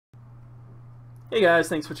Hey guys,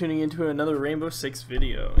 thanks for tuning into another Rainbow Six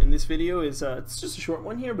video. In this video it's just a short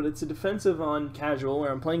one here, but it's a defensive on casual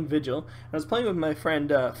where I'm playing Vigil. I was playing with my friend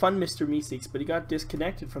Fun Mr. Meeseeks, but he got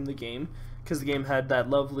disconnected from the game because the game had that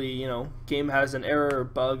lovely, game has an error or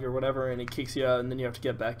bug or whatever, and it kicks you out, and then you have to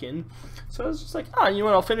get back in. So I was just like, you know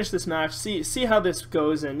what? I'll finish this match, see how this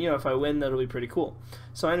goes, and if I win, that'll be pretty cool.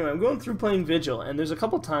 So anyway, I'm going through playing Vigil, and there's a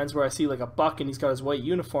couple times where I see like a buck, and he's got his white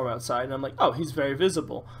uniform outside, and I'm like, oh, he's very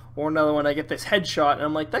visible. Or another one, I get this headshot, and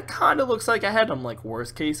I'm like, that kind of looks like a head. I'm like,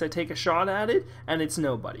 worst case, I take a shot at it, and it's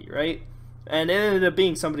nobody, right? And it ended up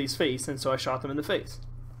being somebody's face, and so I shot them in the face.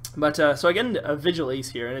 But so I get a Vigil Ace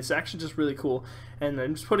here, and it's actually just really cool. And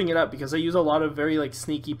I'm just putting it up because I use a lot of very like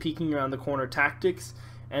sneaky peeking around the corner tactics,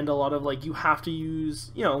 and a lot of like you have to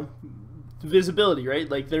use visibility, right?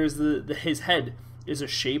 Like there's his head is a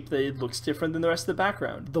shape that it looks different than the rest of the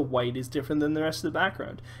background. The white is different than the rest of the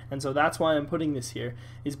background, and so that's why I'm putting this here,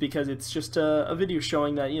 is because it's just a video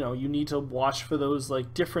showing that you need to watch for those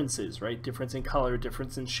like differences, right? Difference in color,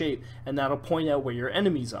 difference in shape, and that'll point out where your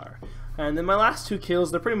enemies are. And then my last two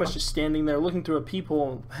kills, they're pretty much just standing there looking through a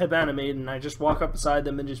peephole, head animated, and I just walk up beside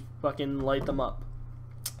them and just fucking light them up.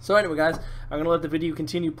 So anyway guys, I'm gonna let the video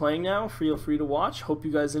continue playing now. Feel free to watch. Hope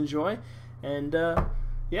you guys enjoy, and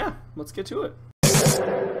yeah, let's get to it.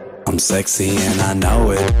 I'm sexy and I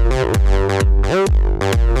know it.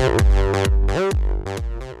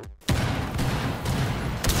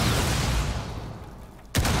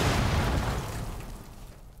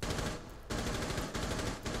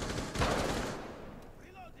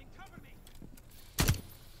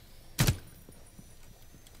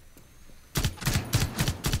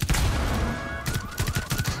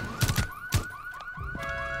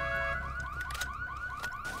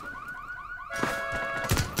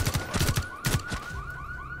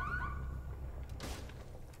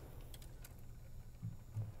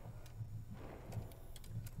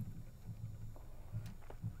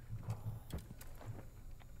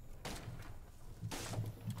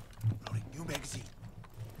 Magazine.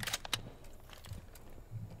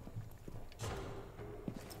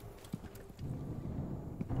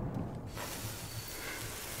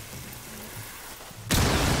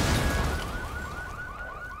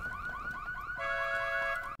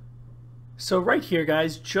 So right here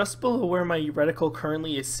guys, just below where my reticle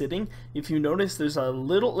currently is sitting, if you notice there's a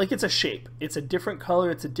little, like it's a shape. It's a different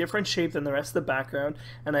color, it's a different shape than the rest of the background,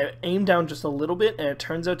 and I aim down just a little bit and it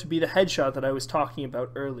turns out to be the headshot that I was talking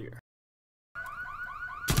about earlier.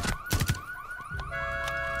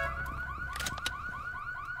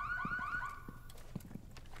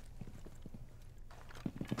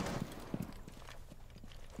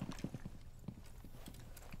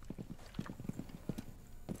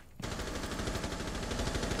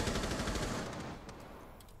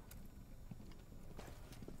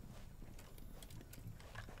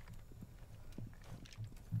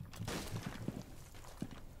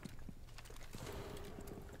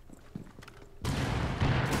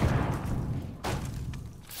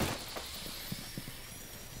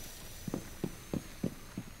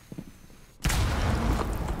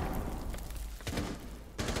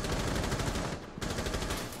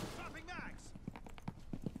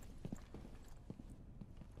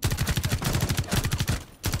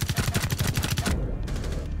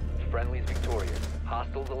 Friendly's victorious.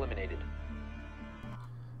 Hostiles eliminated.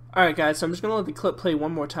 Alright guys, so I'm just going to let the clip play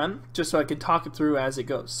one more time, just so I can talk it through as it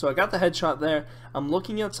goes. So I got the headshot there, I'm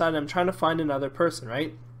looking outside, and I'm trying to find another person,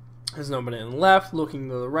 right? There's nobody on the left, looking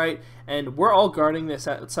to the right, and we're all guarding this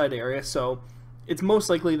outside area, so it's most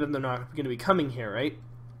likely that they're not going to be coming here, right?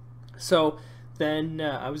 So then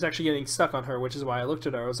I was actually getting stuck on her, which is why I looked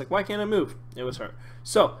at her. I was like, why can't I move? It was her.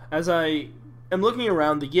 So as I am looking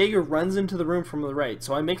around, the Jaeger runs into the room from the right,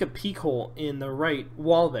 so I make a peek hole in the right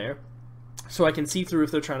wall there so I can see through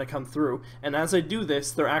if they're trying to come through, and as I do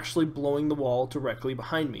this, they're actually blowing the wall directly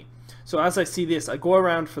behind me. So as I see this, I go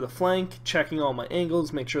around for the flank, checking all my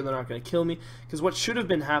angles, make sure they're not going to kill me, because what should have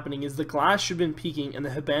been happening is the glass should have been peeking and the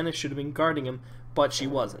Hibana should have been guarding him, but she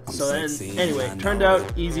wasn't. So then, anyway, turned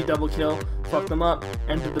out, easy double kill, fucked them up,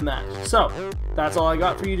 ended the match. So, that's all I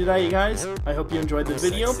got for you today, you guys. I hope you enjoyed the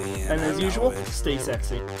video, and as usual, stay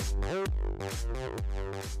sexy.